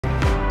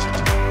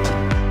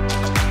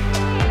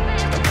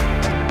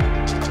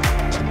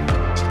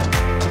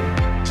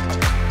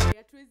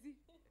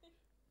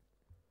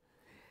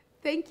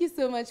Thank you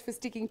so much for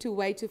sticking to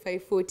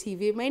Y254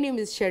 TV. My name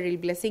is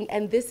Cheryl Blessing,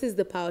 and this is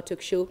the Power Talk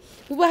Show.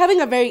 We were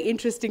having a very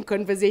interesting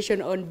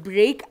conversation on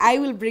break. I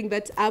will bring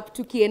that up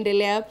to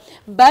Kiendelea,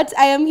 but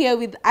I am here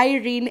with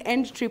Irene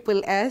and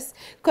Triple S.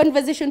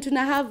 Conversation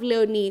tunahav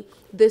Leonie,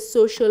 the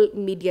social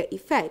media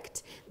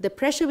effect, the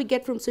pressure we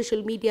get from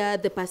social media,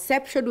 the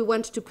perception we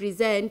want to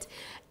present,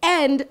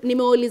 and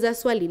nimeuliza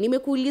swali,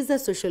 nimekuuliza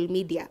social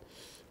media.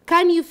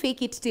 Can you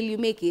fake it till you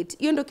make it?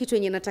 Hiyo ndo kitu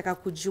yenye nataka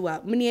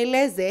kujua.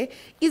 Mnieleze,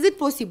 is it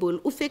possible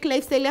ufake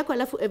lifestyle yako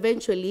alafu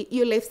eventually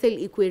your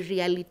lifestyle ikue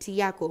reality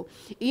yako?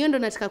 Hiyo ndo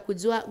nataka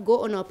kujua. Go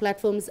on our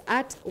platforms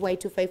at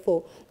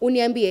Y254.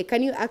 Uniambie,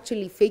 can you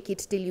actually fake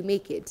it till you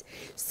make it?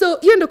 So,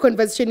 hiyo ndo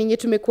conversation yenye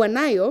tumekuwa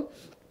nayo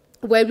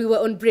while we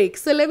were on break.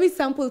 So let me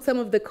sample some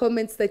of the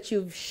comments that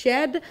you've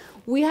shared.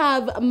 We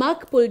have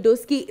Mark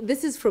Poldoski.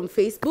 This is from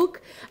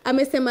Facebook.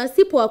 Amesema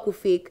sipo wa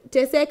kufake.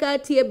 Teseka,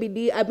 tia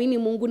bidii, amini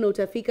Mungu na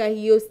utafika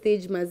hiyo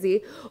stage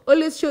maze.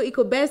 Always show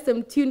iko best.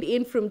 I'm tuned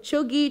in from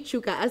Chogi,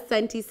 Chuka.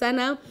 Asanti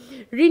sana.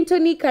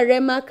 Rintoni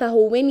Karema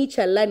Kahoweni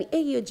Chalani.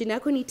 Hiyo jina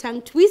yako ni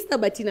tongue twister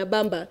batina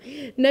bamba.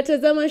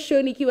 Natazama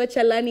show nikiwa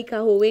Chalani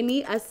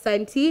Kahoweni.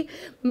 Asanti.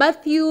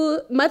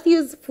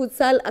 Matthews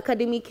Futsal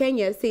Academy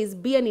Kenya says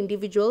be an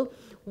individual.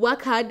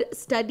 Work hard,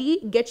 study,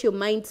 get your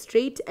mind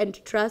straight,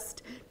 and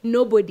trust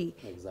nobody.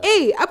 Exactly.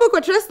 Hey,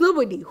 hapo trust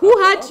nobody. Who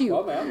hurt you?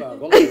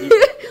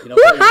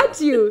 Who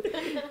hurt you?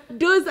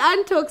 Those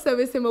Antox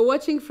amesema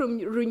watching from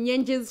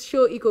Runyenje's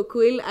show iko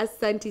cool.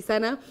 Asante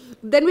sana.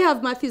 Then we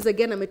have Matthews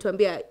again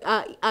ametuambia,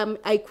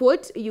 I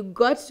quote, you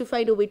got to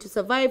find a way to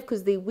survive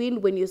because they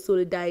win when your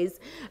soul dies.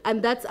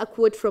 And that's a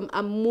quote from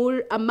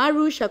Amaru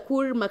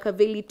Shakur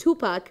Makaveli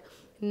Tupac.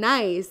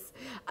 Nice.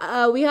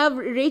 We have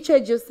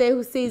Rachel Jose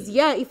who says,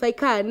 yeah, if I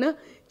can,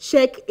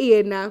 check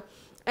in.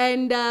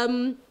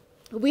 And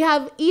we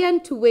have Ian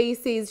Tuwei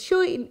says,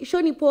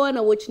 Shoni poa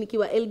na watch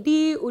nikiwa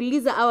LD,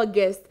 uliza our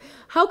guest.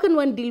 How can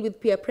one deal with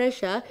peer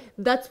pressure?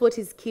 That's what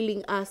is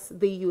killing us,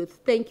 the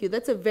youth. Thank you.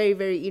 That's a very,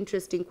 very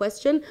interesting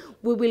question.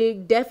 We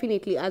will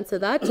definitely answer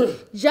that.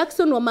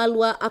 Jackson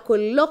Wamalwa ako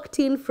locked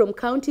in from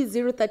County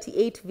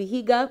 038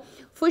 Vihiga.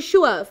 For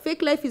sure,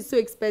 fake life is so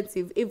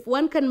expensive. If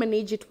one can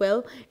manage it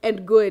well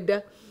and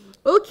good.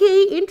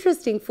 Okay,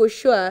 interesting for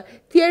sure.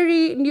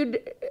 Thierry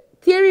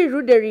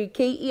Rudery,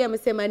 KE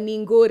amesema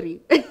ningori.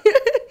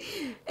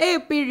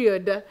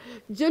 Period.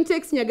 John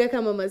Tex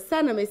Nyagaka mama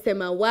sana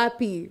amesema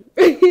wapi.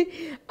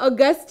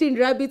 Augustine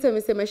Rabbit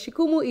amesema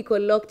shikumu iko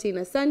locked in.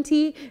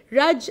 Asanti.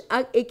 Raj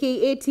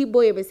aka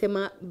T-Boy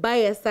amesema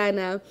baya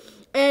sana.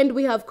 And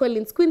we have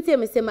Collins Quincy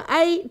amesema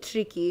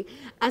tricky.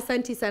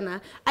 Asanti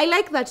sana. I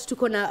like that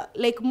tukona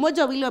like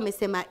moja wili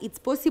amesema it's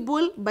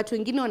possible but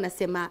wengine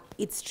wanasema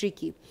it's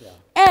tricky. Yeah.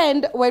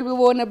 And while we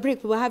were on a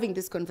break we were having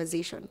this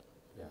conversation.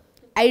 Yeah.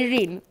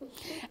 Irene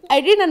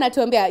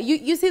anatuambia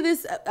you see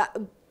this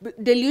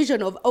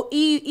delusion of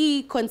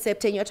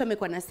concept and watu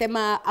wamekuwa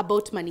nasema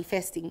about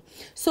manifesting.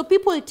 So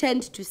people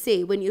tend to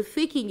say when you're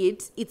faking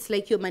it, it's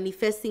like you're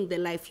manifesting the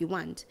life you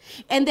want.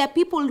 And there are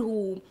people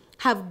who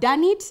have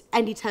done it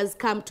and it has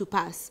come to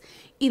pass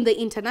in the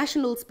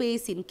international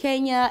space in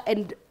Kenya,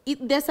 and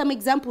there's some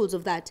examples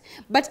of that.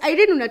 But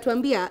Irene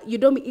unatuambia you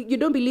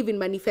don't believe in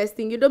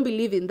manifesting, you don't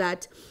believe in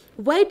that.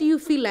 Why do you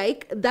feel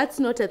like that's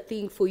not a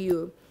thing for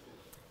you?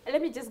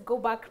 Let me just go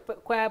back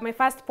my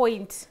first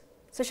point.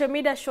 Social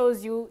media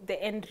shows you the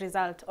end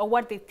result or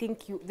what they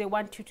think they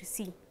want you to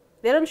see.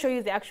 They don't show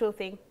you the actual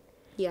thing.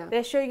 Yeah.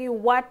 They're showing you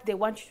what they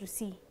want you to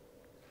see.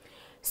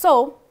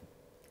 So,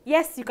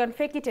 yes, you can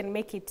fake it and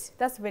make it.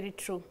 That's very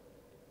true.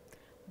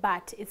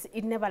 But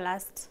it never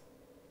lasts.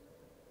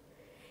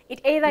 It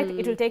either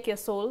it will take your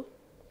soul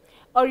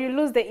or you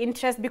lose the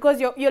interest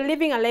because you're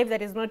living a life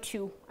that is not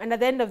you. And at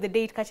the end of the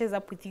day, it catches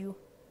up with you.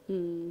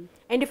 And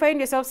you find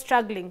yourself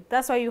struggling.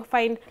 That's why you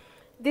find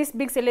these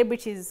big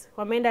celebrities,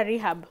 wameenda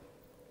rehab,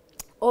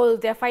 or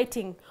they're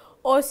fighting,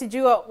 or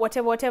sijua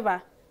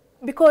whatever.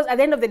 Because at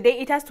the end of the day,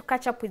 it has to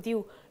catch up with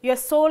you. Your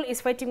soul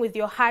is fighting with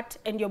your heart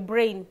and your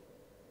brain.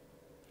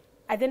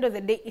 At the end of the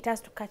day, it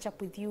has to catch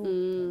up with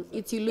you.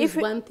 It's you lose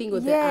one thing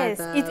or the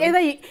other. It's either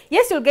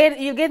yes, you'll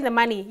get the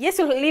money. Yes,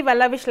 you'll live a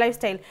lavish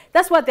lifestyle.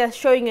 That's what they're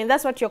showing, and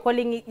that's what you're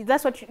calling it.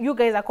 That's what you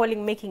guys are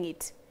calling making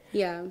it.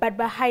 Yeah. But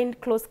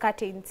behind closed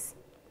curtains,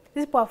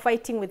 these people are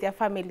fighting with their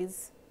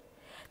families.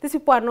 These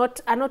people are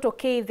not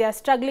okay. They are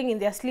struggling in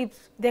their sleep.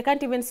 They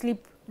can't even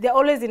sleep. They're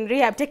always in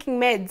rehab, taking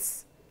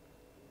meds.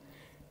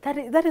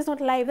 That is not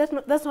life.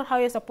 That's not how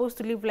you're supposed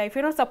to live life.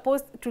 You're not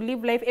supposed to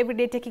live life every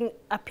day taking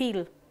a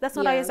pill. That's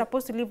not how you're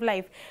supposed to live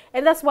life.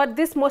 And that's what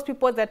most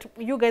people that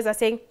you guys are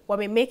saying, when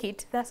we make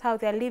it, that's how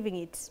they're living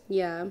it.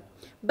 Yeah.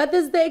 But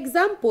there's the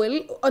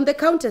example, on the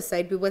counter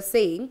side, we were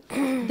saying,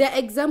 there are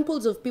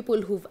examples of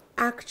people who've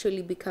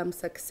actually become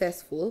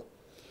successful.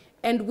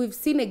 And we've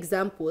seen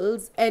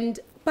examples, and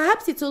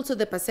perhaps it's also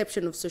the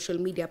perception of social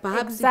media.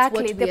 Perhaps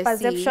exactly, it's what the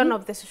perception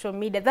of the social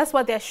media. That's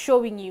what they're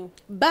showing you.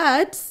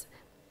 But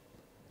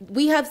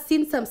we have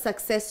seen some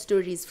success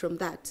stories from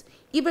that,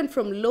 even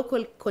from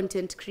local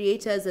content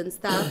creators and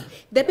stuff.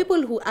 The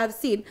people who I've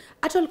seen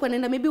hata walikuwa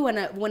naenda maybe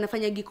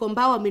wanafanya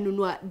Gikomba,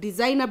 wamenunua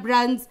designer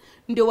brands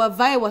ndio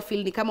wavae wa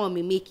feel ni kama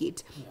wame make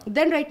it.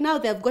 Then right now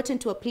they have gotten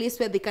to a place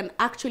where they can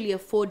actually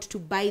afford to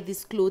buy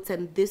these clothes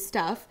and this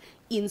stuff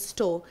in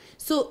store.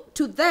 So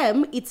to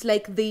them it's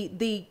like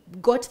they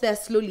got there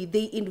slowly,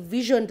 they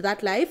envisioned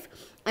that life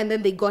and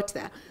then they got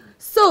there.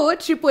 So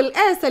Triple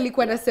S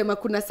alikuwa nasema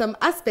kuna some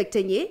aspect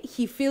yenye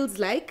he feels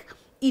like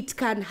it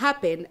can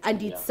happen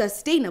and it's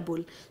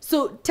sustainable.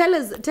 So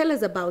tell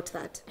us about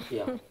that.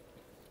 Yeah.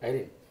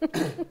 I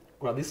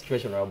well, this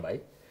situation whereby,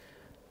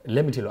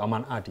 let me tell you, I'm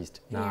an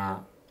artist.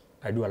 Now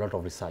I do a lot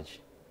of research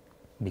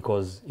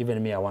because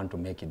even me, I want to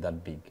make it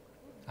that big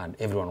and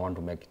everyone want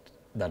to make it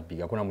that big.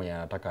 Hakuna mwenye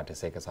anataka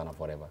ateseke sana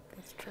forever.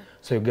 That's true.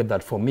 So you get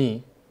that. For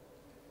me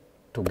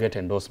to get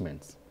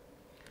endorsements,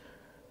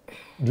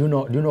 do you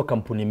know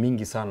kampuni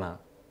mingi sana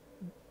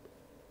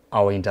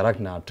our interact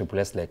na Triple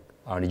S like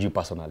I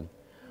personally.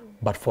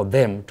 But for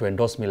them to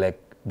endorse me, like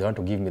they want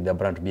to give me their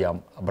brand to be a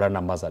brand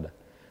ambassador,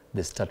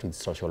 they start with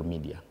social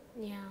media.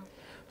 Yeah.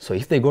 So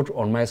if they go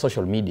on my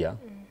social media,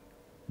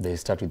 they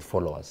start with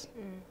followers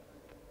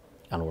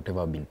and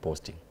whatever I've been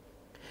posting.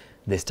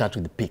 They start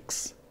with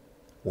pics.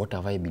 What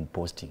have I been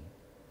posting?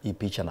 E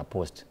picture na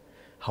post.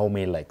 How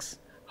many likes?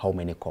 How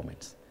many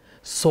comments?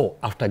 So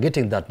after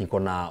getting that,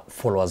 niko na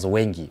followers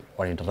wengi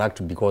or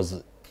interact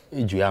because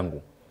juu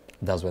yangu.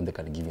 That's when they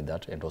can give me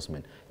that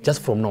endorsement.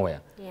 Just from nowhere.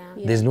 Yeah.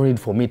 There's no need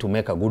for me to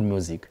make a good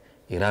music.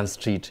 Iran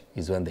Street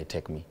is when they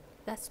take me.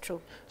 That's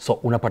true. So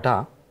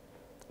unapata,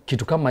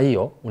 kitu kama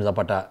hiyo,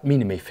 unapata, mi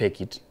nime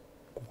fake it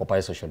kwa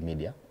pale social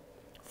media.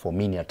 For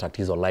me ni attract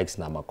hizo likes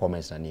na ma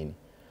comments na nini.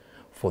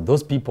 For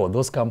those people,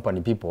 those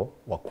company people,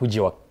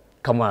 wakuje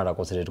kama na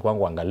concentrate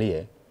kwangu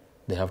angalie,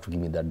 they have to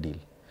give me that deal.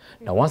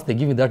 Now once they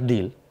give me that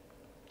deal,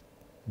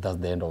 that's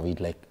the end of it.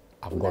 Like,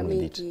 I've gone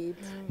with it.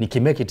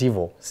 Nikimake it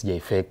hivyo, sijai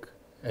fake.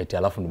 Eti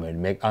alafu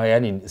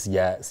yani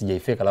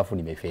sijaifake alafu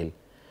nimefail.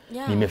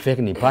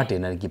 Nimefake nipate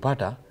na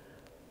nikipata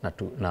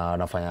na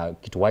nafanya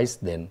kitu wise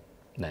then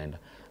naenda.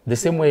 The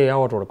same way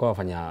hao watu walikuwa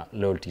wafanya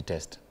loyalty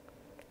test.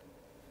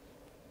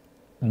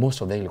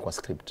 Most of them ilikuwa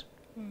script.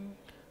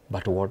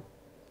 But what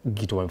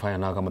kitu wamefanya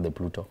nao kama the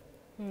Pluto.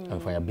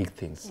 Wamefanya big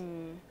things.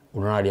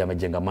 Unaona hadi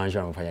amejenga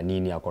mansion, amefanya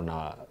nini, ako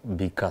na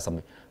big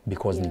customer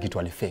because ni kitu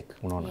alifake,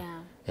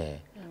 unaona?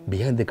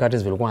 Behind the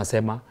curtains vilikuwa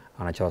wanasema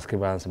anachawa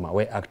script anasema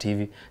we act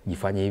hivi,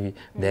 jifanye hivi,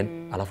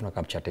 then alafu na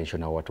capture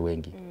attention ya watu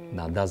wengi.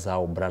 Na that's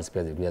how brands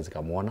pia zilikuja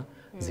zikamuona,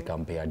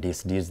 zikampea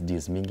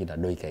this mingi na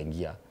doi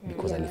kaingia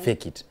because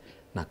alifake it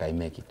na kai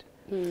make it.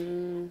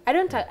 I'm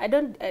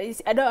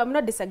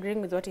not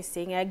disagreeing with what he's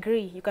saying. I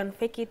agree. You can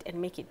fake it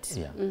and make it.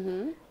 Yeah.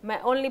 My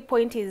only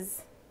point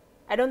is,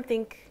 I don't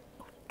think,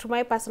 to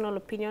my personal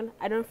opinion,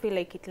 I don't feel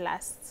like it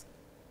lasts.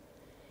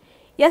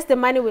 Yes, the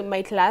money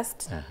might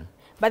last,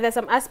 but there's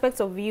some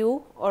aspects of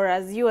you, or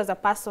as you as a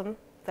person,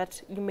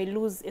 that you may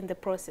lose in the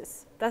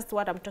process. That's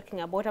what I'm talking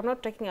about. I'm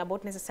not talking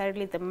about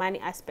necessarily the money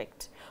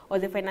aspect or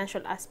the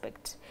financial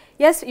aspect.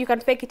 Yes, you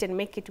can fake it and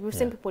make it. We've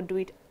seen people do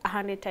it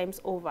 100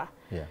 times over.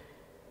 Yeah.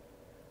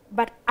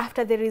 But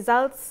after the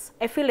results,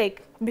 I feel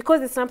like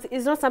because it's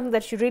not something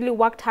that you really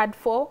worked hard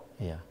for,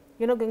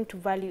 you're not going to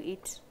value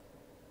it.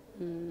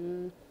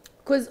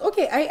 Because,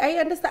 okay, I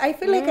understand. I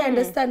feel like I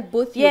understand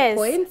both your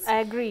points. Yes, I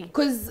agree.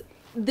 Because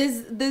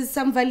there's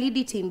some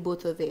validity in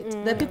both of it.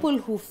 The people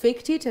who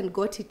faked it and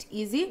got it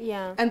easy,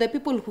 and the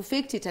people who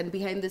faked it and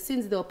behind the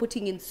scenes they were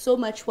putting in so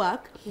much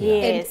work,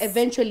 and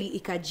eventually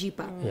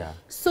ikajipa.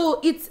 So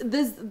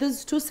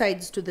there's two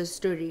sides to the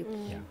story.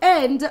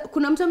 And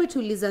kuna mtu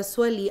ametuuliza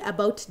swali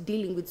about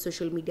dealing with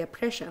social media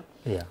pressure.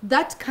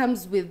 That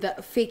comes with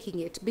the faking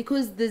it,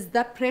 because there's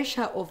that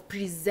pressure of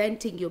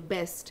presenting your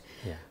best.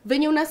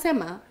 Venye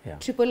unasema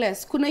Triple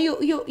S, kuna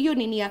yo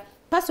nini ya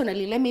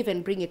personally, let me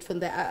even bring it from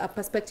the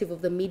perspective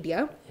of the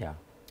media.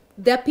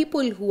 There are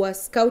people who are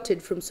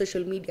scouted from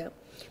social media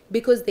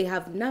because they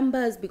have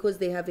numbers, because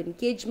they have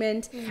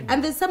engagement.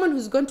 And there's someone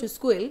who's gone to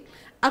school,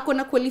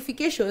 akona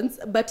qualifications,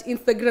 but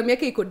Instagram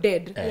yake iko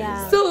dead.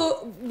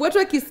 So, watu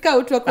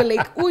wakiscout wako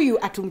like, uyu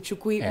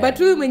atumchukui. But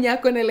uyu mwenye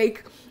akona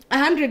like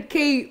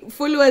 100k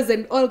followers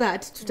and all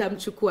that,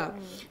 tutamchukua.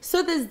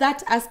 So there's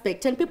that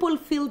aspect, and people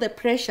feel the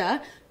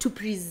pressure to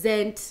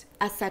present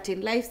a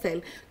certain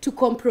lifestyle, to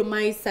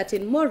compromise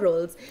certain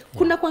morals.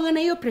 Kuna kwanga na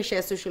hiyo pressure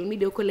ya social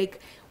media, uko like,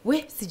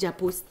 we sija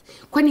post,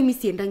 kwani mimi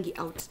siendangi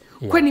out,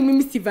 kwani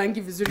mimi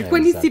sivangi vizuri,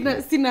 kwani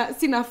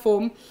sina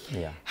form.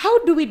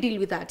 How do we deal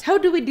with that? How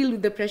do we deal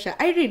with the pressure?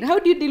 Irene, how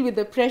do you deal with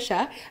the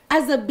pressure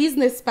as a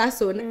business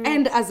person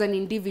and as an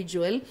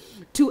individual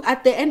to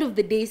at the end of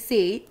the day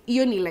say,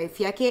 iyo ni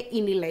life yake,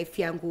 ini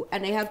life yangu,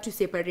 and I have to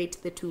separate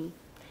the two?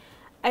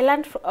 I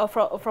learned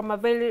from a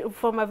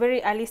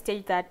very early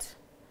stage that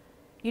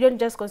you don't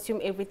just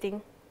consume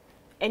everything,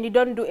 and you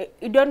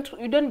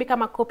don't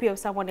become a copy of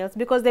someone else.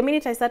 Because the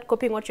minute I start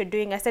copying what you're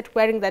doing, I start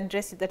wearing that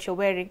dress that you're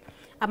wearing,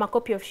 I'm a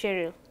copy of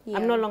Cheryl.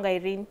 I'm no longer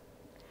Irene.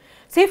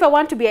 So if I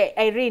want to be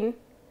Irene,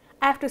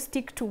 I have to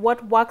stick to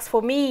what works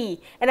for me.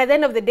 And at the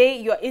end of the day,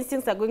 your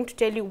instincts are going to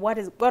tell you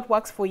what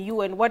works for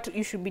you and what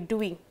you should be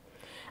doing.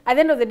 At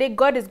the end of the day,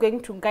 God is going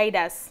to guide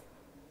us.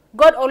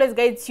 God always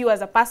guides you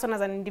as a person,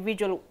 as an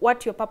individual,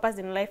 what your purpose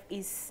in life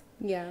is.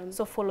 Yeah.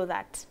 So follow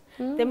that.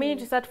 The minute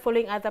you start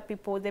following other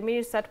people, the minute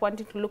you start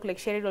wanting to look like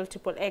Cheryl or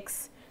Triple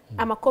X,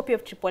 I'm a copy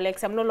of Triple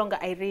X. I'm no longer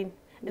Irene.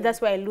 Yeah.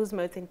 That's why I lose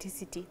my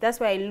authenticity. That's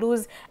why I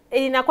lose.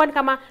 In a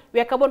kama, we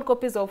are carbon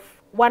copies of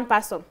one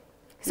person.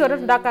 So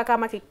don't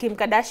kama Kim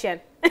Kardashian.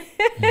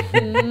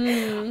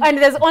 And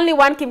there's only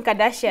one Kim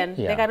Kardashian.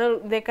 Yeah.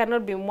 There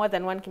cannot be more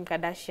than one Kim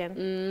Kardashian.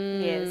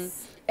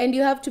 Yes. And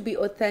you have to be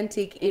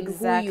authentic in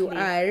who you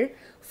are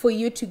for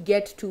you to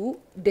get to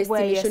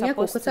destination yako,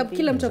 kwa sababu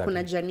kila mtu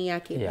kuna journey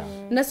yake.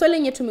 Na swali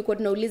yenye tumekuwa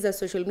tunauliza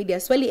social media,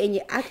 swali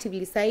yenye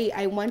actively say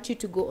I want you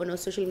to go on our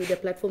social media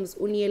platforms,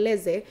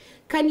 unieleze,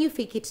 can you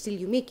fake it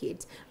till you make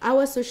it?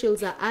 Our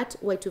socials are at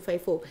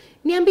Y254.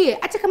 Niambie,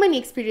 hata kama ni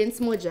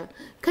experience moja,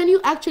 can you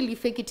actually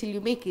fake it till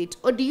you make it?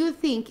 Or do you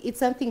think it's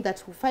something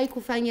that hufai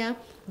kufanya?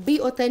 Be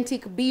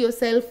authentic, be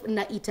yourself,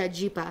 na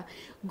itajipa.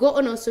 Go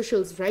on our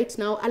socials right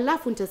now,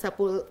 alafu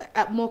nitasapo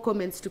more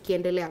comments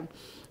tukiendelea.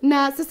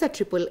 Na sasa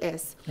Triple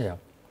S. Yeah.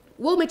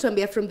 Wewe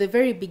umetuambia from the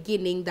very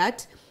beginning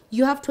that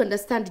you have to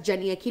understand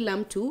journey ya kila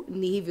mtu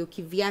ni hivyo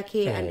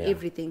kivyake and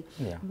everything.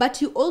 Yeah.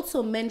 But you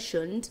also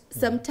mentioned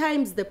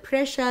sometimes the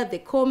pressure, the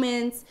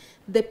comments,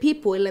 the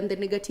people and the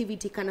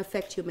negativity can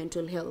affect your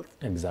mental health.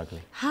 Exactly.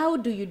 How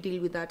do you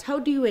deal with that? How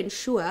do you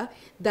ensure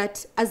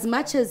that as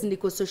much as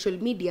niko social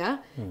media,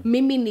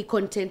 mimi ni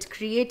content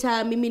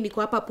creator, mimi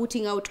niko hapa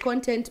putting out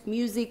content,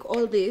 music,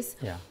 all this,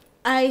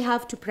 I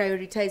have to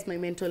prioritize my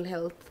mental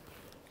health?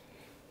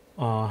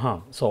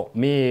 So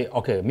me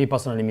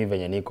personally, me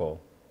venye niko,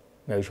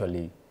 I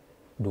usually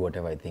do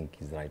whatever I think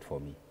is right for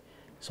me.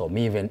 So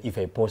me, even if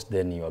I post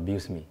then you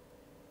abuse me,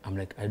 I'm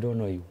like, I don't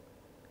know you.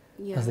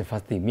 Yeah. That's the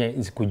first thing. Me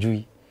is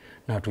kujui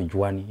na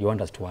tujuani. You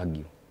want us to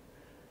argue.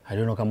 I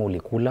don't know kama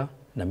ulikula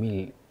na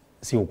mi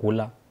si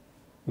ukula.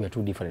 We are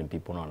two different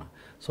people, naona.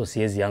 So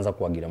siwezi anza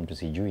kuagira mtu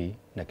sijui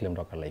na kila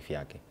mtu akala life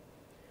yake.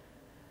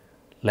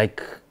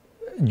 Like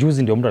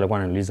juzi ndio mtu alikuwa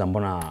ananiuliza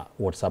mbona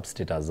WhatsApp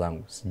status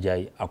zangu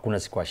sijai, hakuna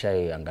siku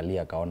ashai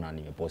angalia kaona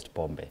nimepost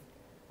pombe.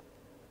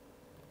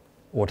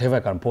 Whatever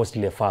I can post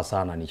ile faa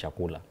sana ni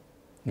chakula.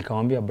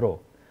 Nikamwambia bro,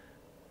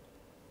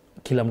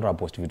 kila mtu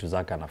anapost vitu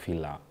zake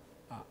anafila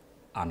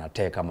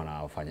anateka kama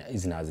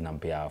anafanya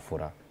zinampea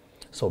furaha.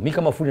 So mimi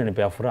kama food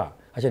inanipea furaha,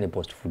 acha ni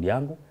post food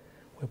yangu,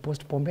 wewe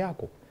post pombe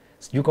yako.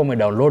 Sijui kama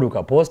download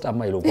ukapost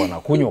ama ilikuwa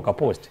unakunywa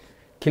ukapost.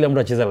 Kila mtu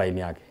acheze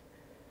line yake.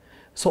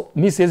 So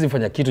mimi siwezi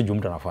fanya kitu juu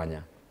mtu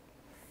anafanya.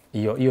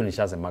 Hiyo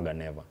nishasemaga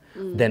never.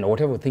 Then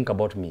whatever you think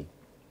about me,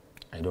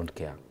 I don't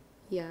care.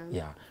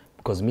 Yeah.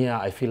 Because me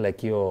I feel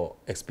like hiyo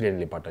experience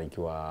nilipata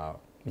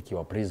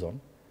nikiwa prison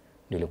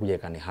nilikuja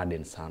ikani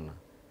harden sana.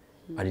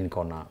 Hadi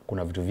nikaona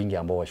kuna vitu vingi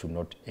ambao I should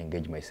not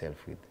engage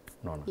myself with.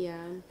 Unaona?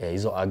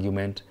 Hizo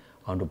argument,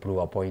 I want to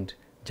prove a point,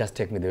 just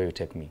take me the way you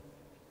take me.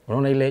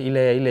 Unaona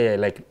ile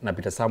like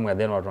napita somewhere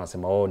then watu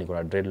wanasema niko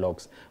na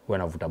dreadlocks, wewe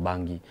unavuta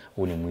bangi,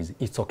 wewe ni mwizi.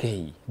 It's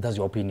okay. That's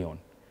your opinion.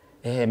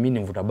 Mimi ni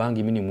mvuta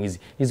bangi, mimi ni mwizi.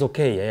 It's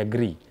okay, I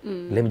agree.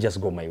 Let me just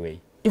go my way.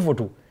 Hivyo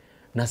tu.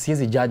 Na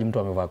siwezi judge mtu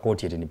amevaa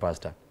koti eti ni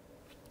pastor.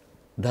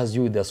 That's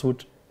you with the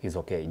suit, is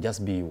okay.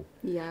 Just be you.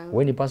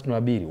 Wewe ni pastor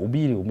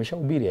ubiri,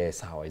 umeshahubiri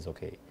sawa, is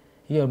okay.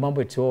 Hiyo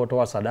mambo eti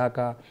toa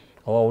sadaka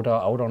au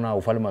utaona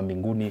ufalme wa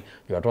mbinguni,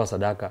 unatoa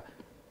sadaka.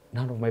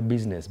 None of my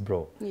business,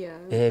 bro.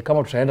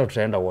 Kama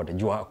tutaenda wote.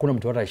 Jua hakuna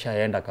mtu hata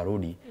ishaenda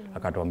karudi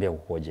akatuambia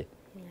ukoje.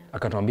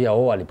 Akatuambia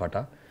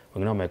alipata,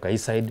 wengine wameweka hii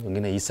side,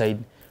 wengine hii side,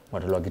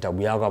 watolewa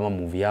kitabu yako ama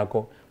movie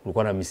yako,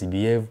 ulikuwa na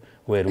misbehave,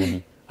 wewe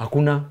rudi.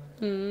 Hakuna.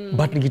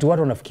 But ni kitu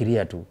watu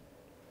wanafikiria tu.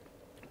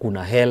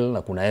 Kuna hell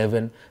na kuna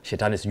heaven,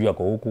 shetani sijui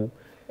ako huku.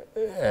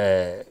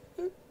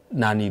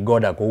 Nani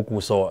God ako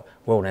huku, so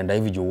wewe unaenda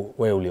hivi juu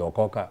wewe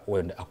uliokoka,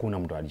 wewe hakuna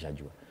mtu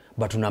alishajua.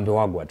 But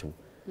tunaambiwa tu.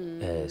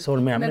 So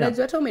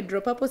najua hata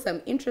umedrop hapo some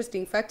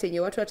interesting fact yenye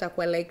watu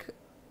watakuwa like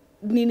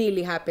nini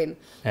ili happen.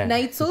 Now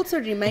it's also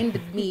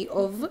reminded me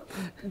of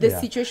the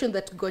situation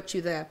that got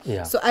you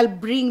there. So I'll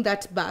bring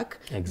that back.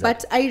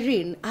 But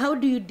Irene, how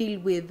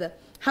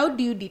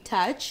do you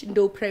detach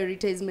ndo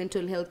prioritize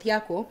mental health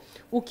yako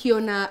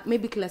ukiona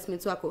maybe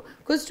classmates wako?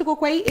 Because tuko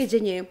kwa hii age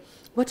yenye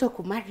watu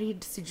wako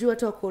married, sijui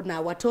watu wako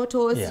na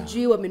watoto,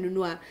 sijui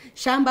wamenunua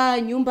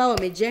shamba, nyumba,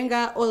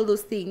 wamejenga, all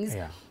those things.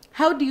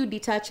 How do you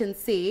detach and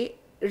say,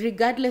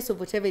 regardless of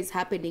whatever is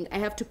happening, I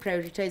have to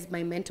prioritize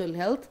my mental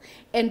health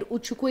and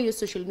uchukue your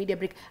social media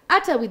break?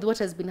 Ata with what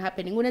has been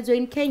happening. Unajua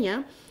in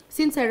Kenya,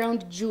 since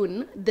around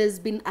June, there's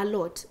been a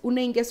lot.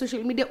 Unaingia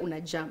social media,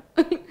 unajam.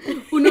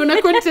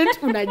 Unaona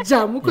content,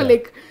 unajam. Uko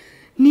like,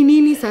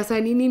 nini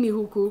sasa, nini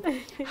huku?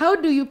 How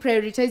do you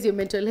prioritize your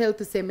mental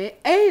health useme,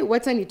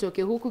 wacha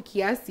nitoke huku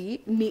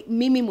kiasi,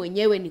 mimi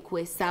mwenyewe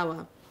nikuwe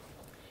sawa?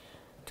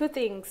 Two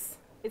things.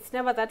 It's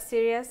never that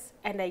serious,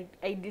 and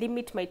I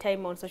limit my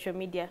time on social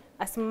media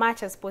as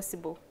much as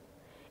possible.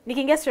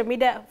 Nikiingia social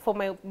media for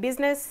my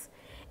business,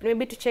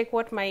 maybe to check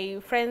what my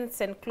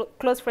friends and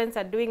close friends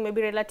are doing,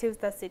 maybe relatives,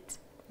 that's it.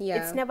 Yeah.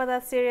 It's never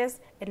that serious.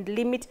 And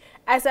limit,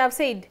 as I've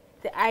said,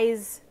 the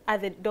eyes are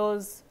the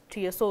doors to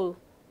your soul.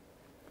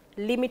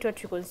 Limit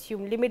what you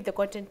consume, limit the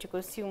content you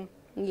consume.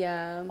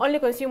 Yeah. Only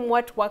consume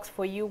what works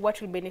for you,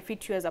 what will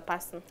benefit you as a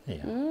person.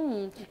 Yeah.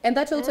 And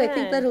that also, I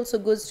think that also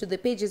goes to the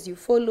pages you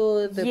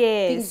follow, the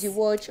things you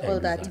watch, all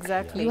that.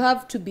 Exactly. You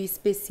have to be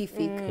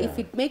specific. If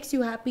it makes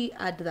you happy,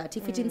 add that.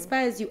 If it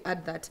inspires you,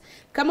 add that.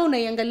 Kama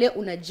unaiangalia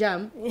una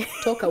jam,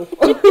 toka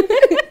huko.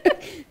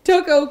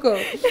 Toka huko.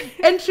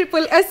 And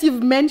Triple S,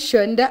 you've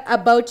mentioned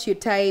about your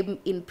time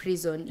in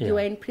prison. You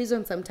were in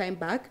prison some time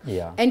back.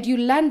 And you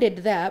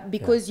landed there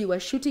because you were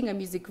shooting a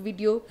music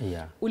video.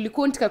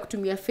 Ulikuwa unataka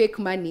kutumia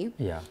fake money.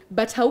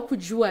 But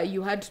haukujua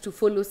you had to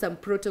follow some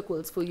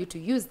protocols for you to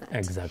use that.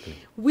 Exactly.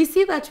 We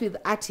see that with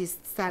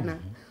artists sana.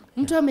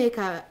 Mtu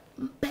ameweka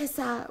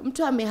pesa,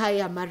 mtu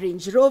amehaya ma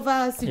Range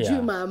Rover,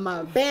 sijui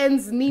ma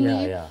Benz,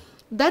 nini.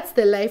 That's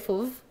the life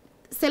of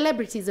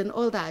celebrities and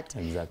all that.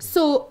 Exactly.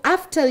 So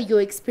after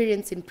your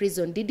experience in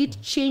prison, did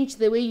it change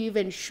the way you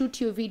even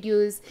shoot your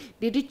videos?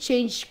 Did it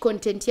change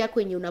content yako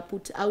when you una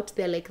put out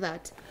there like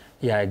that?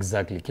 Yeah,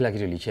 exactly. Kila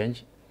kitu ili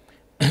change.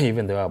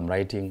 Even the way I'm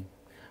writing.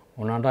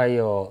 Unaanda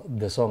hiyo,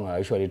 the song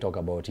I usually talk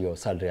about hiyo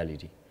sad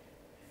reality.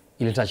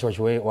 Ili touch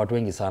watu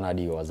wengi sana,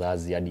 hadi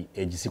wazazi, hadi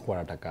age sikuwa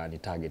nataka ni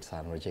target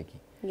sana, unacheki.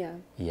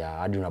 Yeah,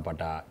 hadi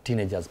unapata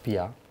teenagers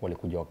pia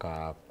walikuja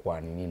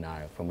kwa nini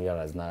nayo,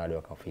 familiarized nayo, hadi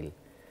wakafeel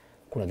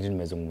kuna kitu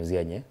nimezungumzia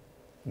yenye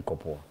niko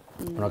poa.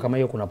 Kuna kama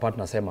hiyo, kuna part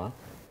nasema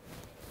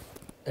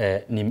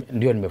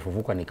ndio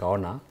nimefufuka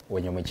nikaona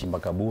wenye wamechimba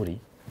kaburi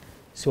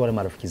sio wale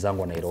marafiki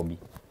zangu wa Nairobi.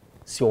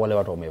 Sio wale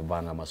watu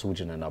wamevanga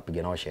masuti na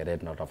napiga nao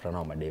sherehe na watafuta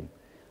nao madem.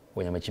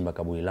 Wenye wamechimba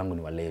kaburi langu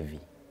ni walevi.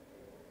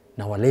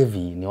 Na walevi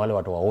ni wale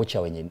watu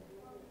waocha wenye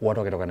watu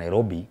wakitoka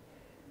Nairobi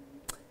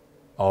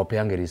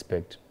hawapeange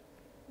respect.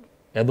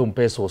 Yadho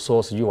mpeso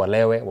so sijui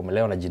walewe,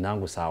 wamelewa na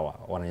jinangu sawa,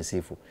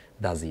 wananisifu.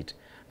 That's it.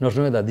 Not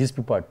knowing that these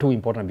people are too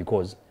important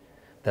because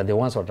they're the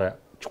ones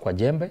watachukua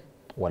jembe,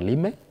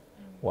 walime,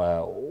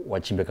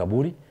 wachimbe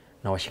kaburi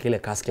na washikile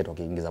casket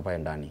wakiingiza pale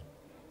ndani.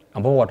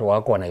 Ambao watu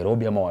wako wa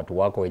Nairobi ama watu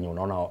wako wenye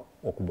unaona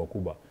wakubwa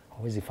kubwa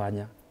hawezi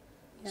fanya.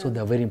 So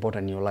they're very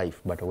important in your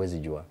life but hawezi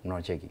jua.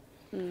 Unacheki.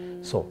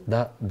 So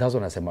that's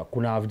what nasema.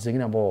 Kuna vitu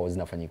zingine ambao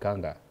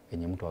zinafanyikanga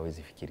yenye mtu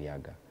hawezi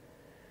fikiriaga.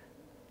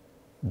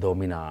 Though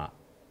mimi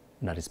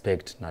na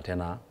respect na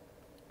tena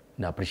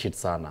na appreciate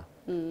sana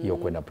hiyo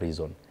kwenda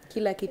prison.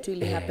 Kila kitu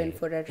ili happen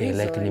for a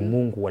reason. Like ni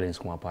Mungu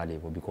alinisukuma pale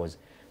hivyo because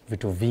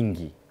vitu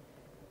vingi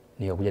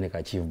nikakuja nika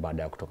achieve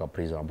baada ya kutoka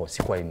prison ambao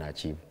sikuwa nina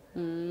achieve.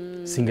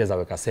 Singeweza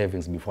weka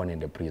savings before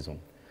niende prison.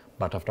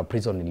 But after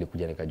prison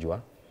nilikuja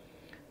nikajua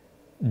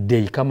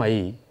day kama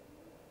hii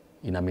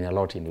ina mean a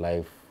lot in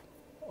life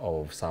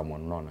of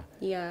someone, unaona?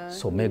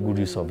 So make good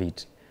use of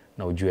it.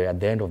 Na ujue at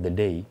the end of the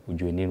day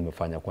ujue nini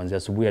umefanya kuanzia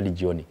asubuhi hadi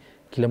jioni.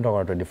 Kila mtu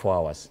akona 24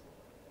 hours.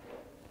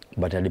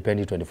 But it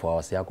depends 24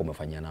 hours yako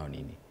umefanyia nao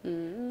nini.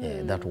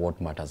 Yeah, that's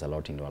what matters a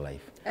lot in your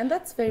life. And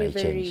that's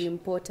very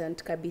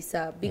important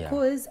kabisa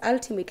because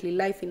ultimately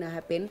life ina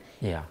happen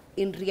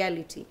in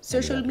reality.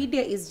 Social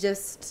media is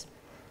just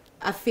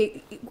a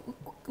fake.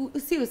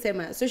 Si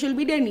usema social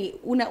media ni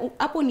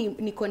hapo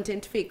ni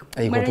content fake.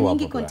 Mara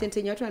nyingi content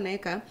yenye watu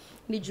wanaweka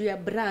ni juu ya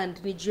brand,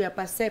 ni juu ya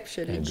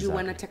perception, ni juu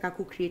wanataka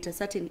ku create a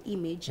certain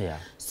image.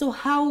 So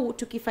how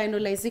to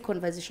finalize the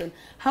conversation?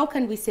 How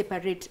can we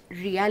separate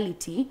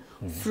reality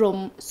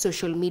from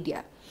social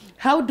media?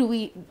 How do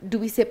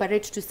we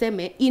separate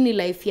tuseme ini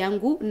life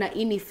yangu na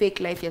ini fake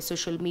life ya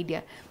social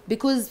media?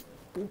 Because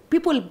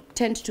people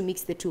tend to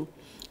mix the two.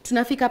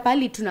 Tunafika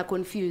pali tuna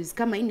confuse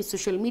kama ini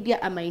social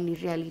media ama ini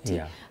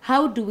reality.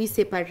 How do we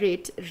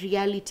separate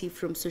reality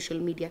from social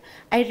media?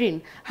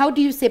 Irene, how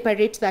do you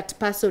separate that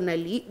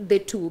personally, the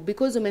two?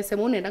 Because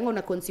umesema unaendanga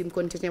una consume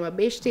content ya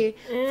mabeshte,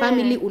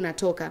 family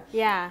unatoka.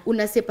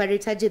 Una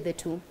separate aje the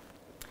two?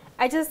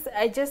 I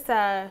just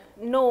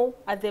know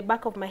at the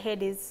back of my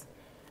head is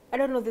I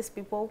don't know these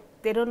people.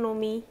 They don't know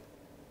me.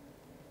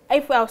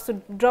 If I was to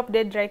drop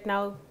dead right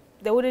now,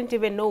 they wouldn't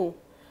even know.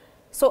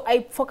 So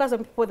I focus on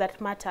people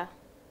that matter.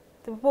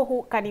 The people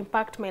who can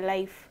impact my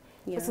life.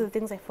 Those are the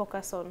things I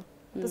focus on.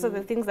 Those are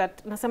the things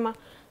that nasema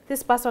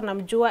this person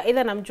namjua,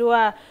 either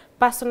namjua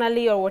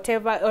personally or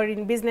whatever, or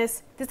in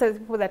business. These are the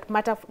people that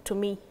matter to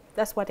me.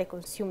 That's what I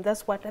consume.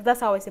 That's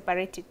how I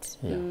separate it.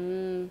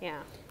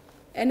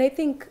 And I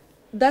think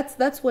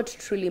that's what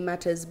truly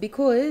matters,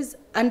 because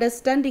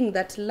understanding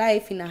that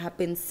life in a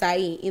happen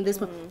sai in this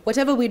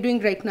whatever we're doing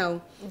right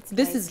now,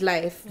 this is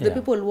life. The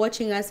people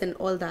watching us and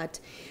all that.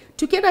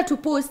 Tukienda to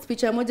post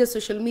picha moja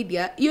social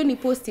media, hiyo ni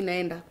post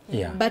inaenda.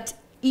 But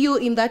you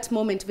in that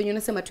moment when you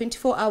unasema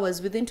 24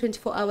 hours, within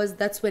 24 hours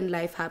that's when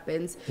life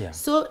happens.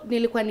 So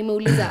nilikuwa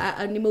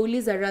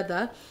nimeuliza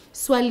rather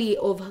swali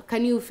of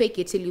can you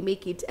fake it till you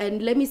make it,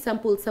 and let me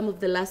sample some of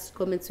the last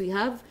comments we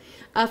have.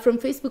 From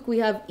Facebook we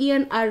have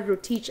Ian R.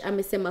 Rotich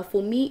amesema,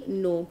 for me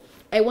no,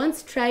 I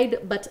once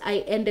tried but I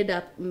ended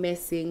up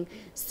messing.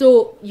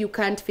 So you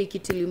can't fake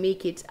it till you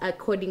make it,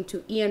 according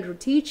to Ian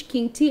Rotich.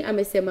 King T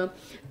amesema,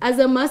 as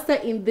a master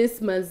in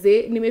this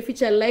maze,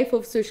 nimeficha life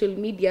of social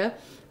media,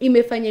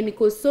 imefanya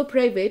niko so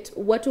private,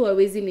 watu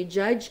hawezi ni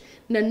judge,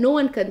 na no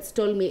one can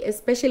stall me,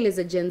 especially as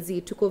a Gen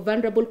Z, tuko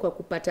vulnerable kwa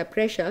kupata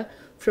pressure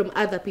from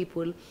other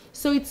people.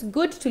 So it's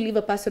good to live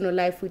a personal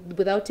life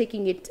without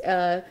taking it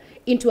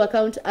into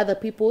account other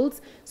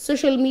people's.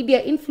 Social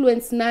media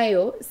influence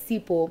nayo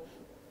sipo.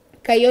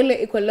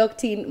 Kayole iko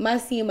locked in,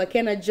 Masi,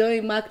 Makena,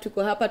 Joy, Mark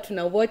tuko hapa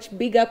tuna watch,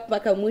 big up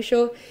mpaka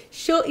mwisho,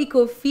 show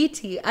iko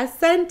fiti,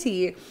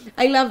 asanti.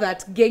 I love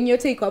that, gang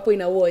yote iko hapo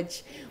ina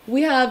watch.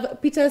 We have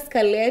Peter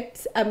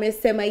Scarlett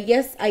amesema,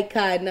 yes I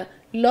can,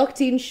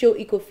 locked in, show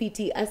iko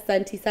fiti,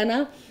 asanti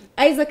sana.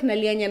 Isaac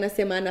Nalianya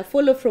anasema ana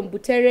follow from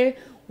Butere,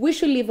 we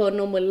should live our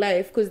normal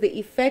life because the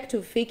effect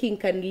of faking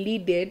can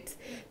lead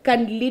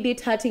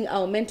it hurting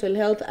our mental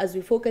health as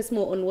we focus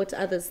more on what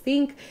others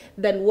think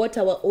than what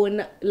our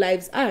own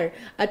lives are.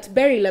 At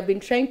Beryl, I've been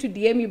trying to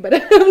DM you but I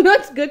have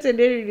not gotten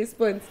any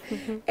response.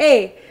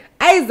 Hey,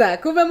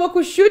 Isaac, umeamua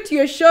kushoot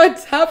your shot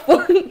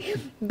hapo.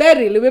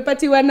 Beryl,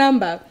 umepatiwa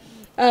namba.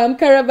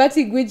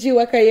 Karabati Gwiji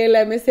wa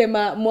Kayela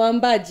amesema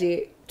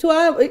mwambaje.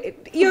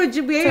 Hiyo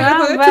jibu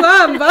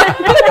tuamba.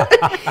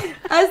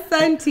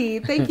 Asanti,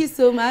 thank you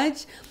so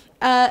much.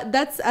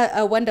 That's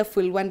a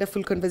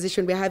wonderful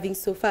conversation we're having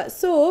so far.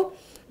 So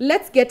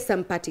let's get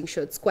some parting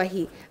shots kwa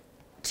hii.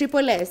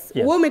 Triple S,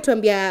 wewe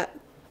umetuambia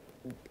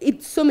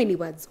it's so many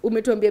words.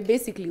 Umetuambia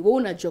basically wewe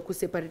unajua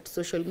kuseparate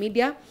social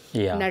media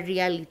na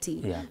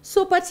reality.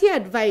 So patia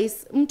advice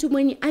mtu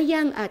mwenye a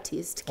young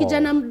artist,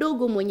 kijana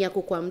mdogo mwenye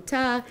ako kwa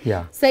mtaa,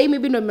 sasa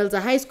maybe ndo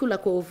mmelza high school,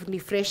 ako ni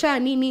fresha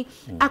nini,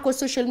 ako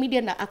social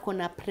media na ako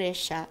na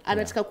pressure,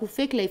 anataka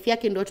kufake life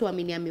yake ndo watu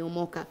waamini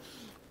ameomoka.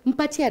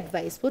 Mpatia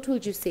advice, what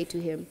would you say to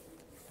him?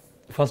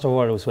 First of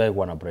all, usiwahi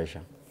kuwa na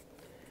pressure.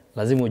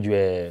 Lazima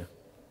ujue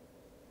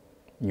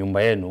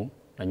nyumba yenu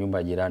na nyumba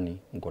ya jirani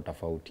mko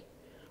tofauti.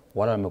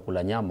 Wala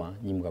wamekula nyama,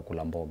 nyinyi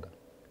mkakula mboga.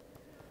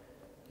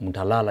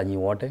 Mtalala nyinyi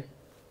wote,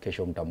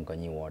 kesho mtamka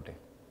nyinyi wote.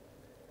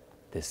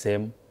 The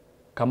same.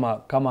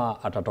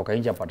 Kama atatoka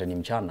nje apate ni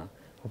mchana,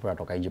 hupo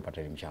atatoka nje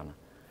apate ni mchana.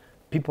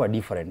 People are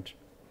different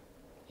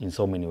in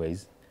so many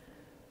ways.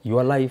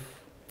 Your life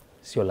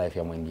sio life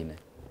ya mwingine.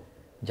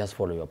 Just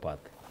follow your path.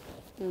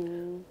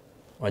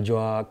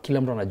 Unajua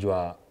kila mtu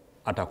anajua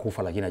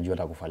atakufa, lakini anajua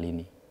atakufa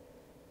lini.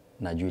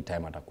 Najui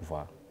time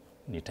atakufa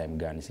ni time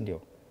gani, si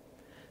ndio?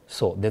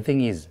 So the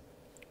thing is,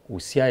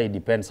 usiai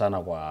depend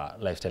sana kwa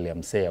lifestyle ya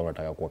msee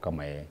unataka kuwa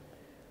kama yeye.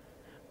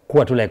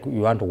 Kuwa tu like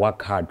you want to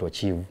work hard to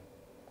achieve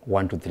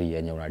 1 to 3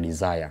 yenye una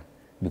desire,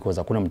 because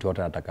hakuna mtu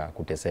yote anataka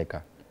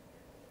kuteseka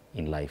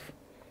in life.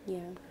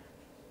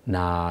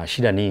 Na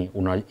shida ni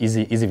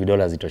hizi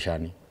vidole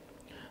hazitoshani.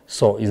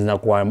 So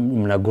inakuwa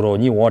mna grow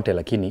nyi wote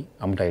lakini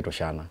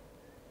hamtaitoshana.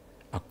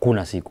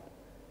 Hakuna siku.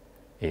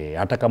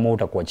 Hata kama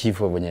utakuwa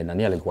chief wenye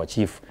nani alikuwa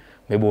chief,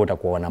 maybe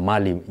utakuwa na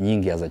mali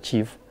nyingi as a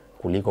chief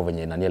kuliko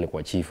venye nani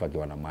alikuwa chief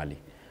akiwa na mali.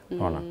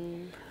 Unaona?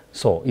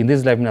 So in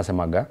this life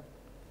nasemaga,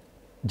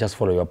 just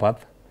follow your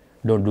path.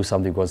 Don't do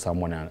something because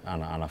someone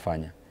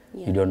anafanya.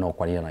 You don't know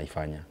kwa nini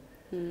anaifanya.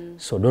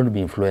 So don't be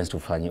influenced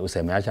ufanye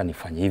useme acha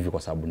nifanye hivi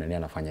kwa sababu nani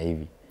anafanya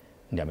hivi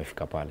ndiye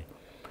amefika pale.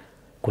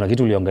 Kuna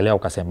kitu uliongelea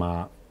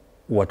ukasema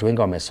watu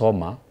wengi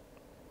wamesoma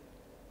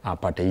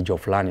apate hiyo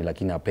fulani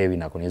lakini apewi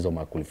na kuna hizo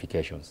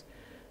qualifications.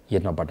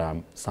 Yet tunapata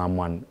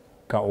someone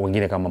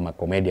wengine kama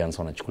comedians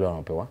wanachukuliwa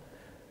wanapewa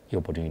hiyo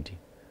opportunity.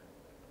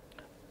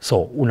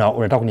 So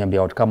unataka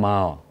kuniambia watu kama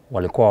hawa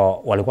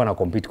walikuwa na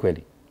compete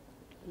kweli?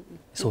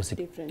 So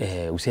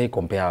usiai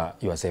compare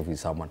yourself with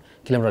someone.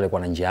 Kila mtu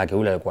alikuwa na njia yake.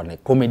 Yule alikuwa na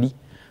comedy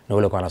na yule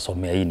alikuwa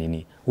anasomea hii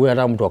nini. Huyu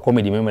hata mtu wa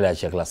comedy mimi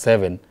aliachia class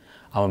 7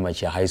 ama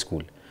ameachia high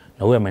school.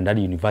 Na huyu ameenda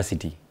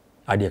university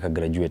hadi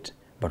akagraduate.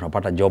 But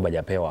unapata job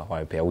hajapewa,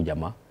 wamepewa huyu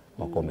jamaa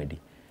wa comedy.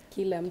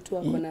 Kila mtu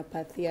ako na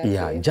path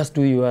yake. Just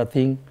do your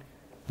thing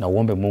na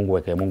uombe Mungu,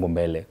 weke Mungu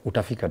mbele,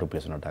 utafika tu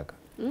place unataka.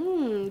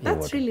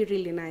 That's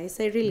really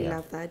nice. I really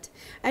love that.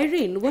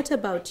 Irene, what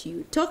about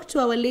you? Talk to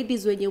our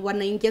ladies wenye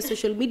wanaingia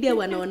social media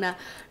wanaona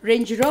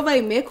Range Rover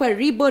imewekwa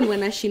ribbon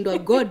wanashindwa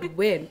God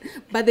when,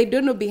 but they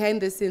don't know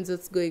behind the scenes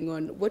what's going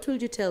on. What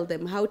will you tell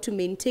them? How to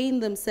maintain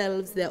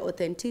themselves, their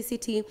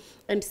authenticity,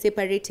 and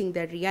separating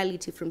their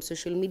reality from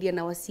social media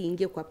na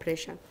wasiingie kwa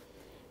pressure?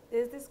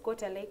 There's this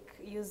quote I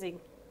like using.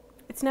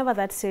 It's never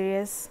that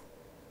serious.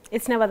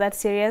 It's never that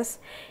serious.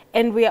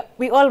 And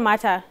we all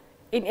matter.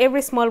 In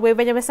every small way,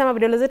 venye mesema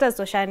vidole zetu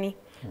hazitoshani,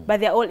 but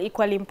they're all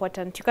equally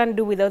important. You can't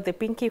do without the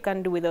pinky, you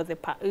can't do without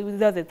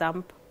the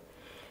thumb.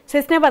 So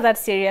it's never that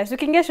serious. You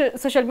can get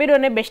social media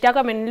on beshte yako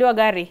amenunuliwa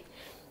gari.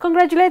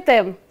 congratulate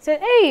them. Say,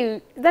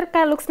 hey, that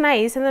car looks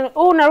nice. And then,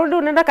 oh, narudi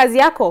unaenda kazi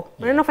yako.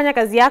 Unaenda fanya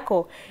kazi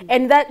yako.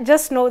 And that,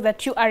 just know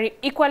that you are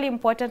equally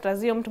important as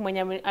huyo mtu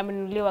mwenye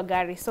amenunuliwa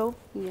gari. So,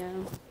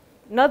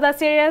 not that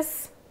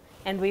serious.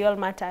 And we all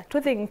matter.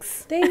 2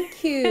 things.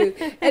 Thank you.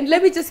 And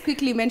let me just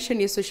quickly mention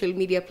your social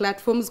media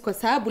platforms kwa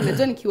sababu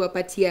najua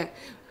nikiwapatia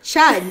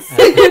chance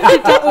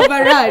to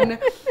overrun.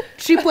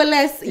 Triple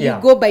S, you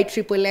go by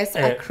Triple S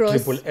across.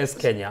 Triple S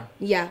Kenya.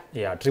 Yeah,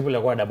 Triple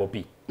S double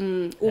P.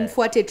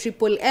 Umfuate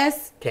Triple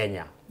S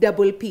Kenya.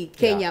 Double P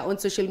Kenya on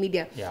social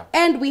media.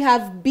 And we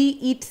have Be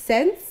It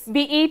Sense.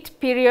 Be It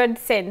period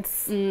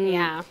sense.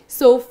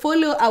 So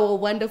follow our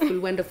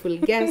wonderful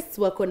guests,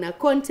 wako na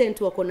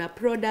content, wako na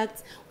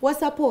products, wa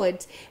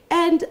support,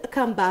 and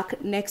come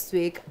back next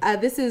week.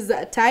 This is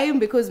time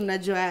because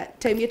mnajua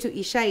time yetu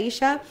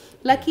isha.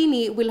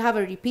 Lakini we'll have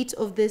a repeat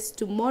of this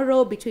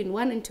tomorrow between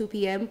 1 and 2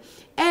 p.m.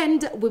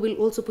 and we will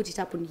also put it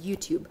up on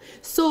YouTube.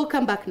 So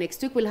come back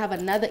next week. We'll have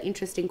another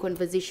interesting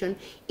conversation.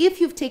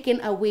 If you've taken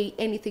away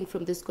anything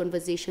from this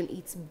conversation,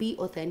 it's be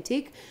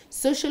authentic.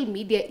 Social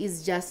media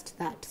is just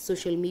that,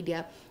 social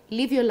media.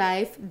 Live your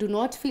life. Do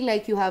not feel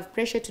like you have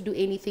pressure to do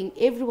anything.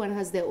 Everyone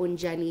has their own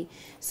journey.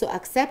 So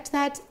accept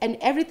that and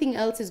everything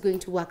else is going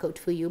to work out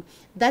for you.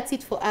 That's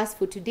it for us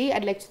for today.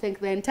 I'd like to thank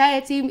the entire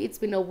team. It's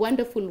been a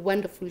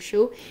wonderful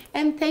show.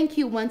 And thank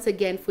you once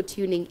again for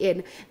tuning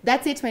in.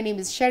 That's it. My name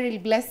is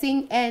Cheryl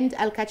Blessing and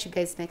I'll catch you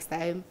guys next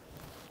time.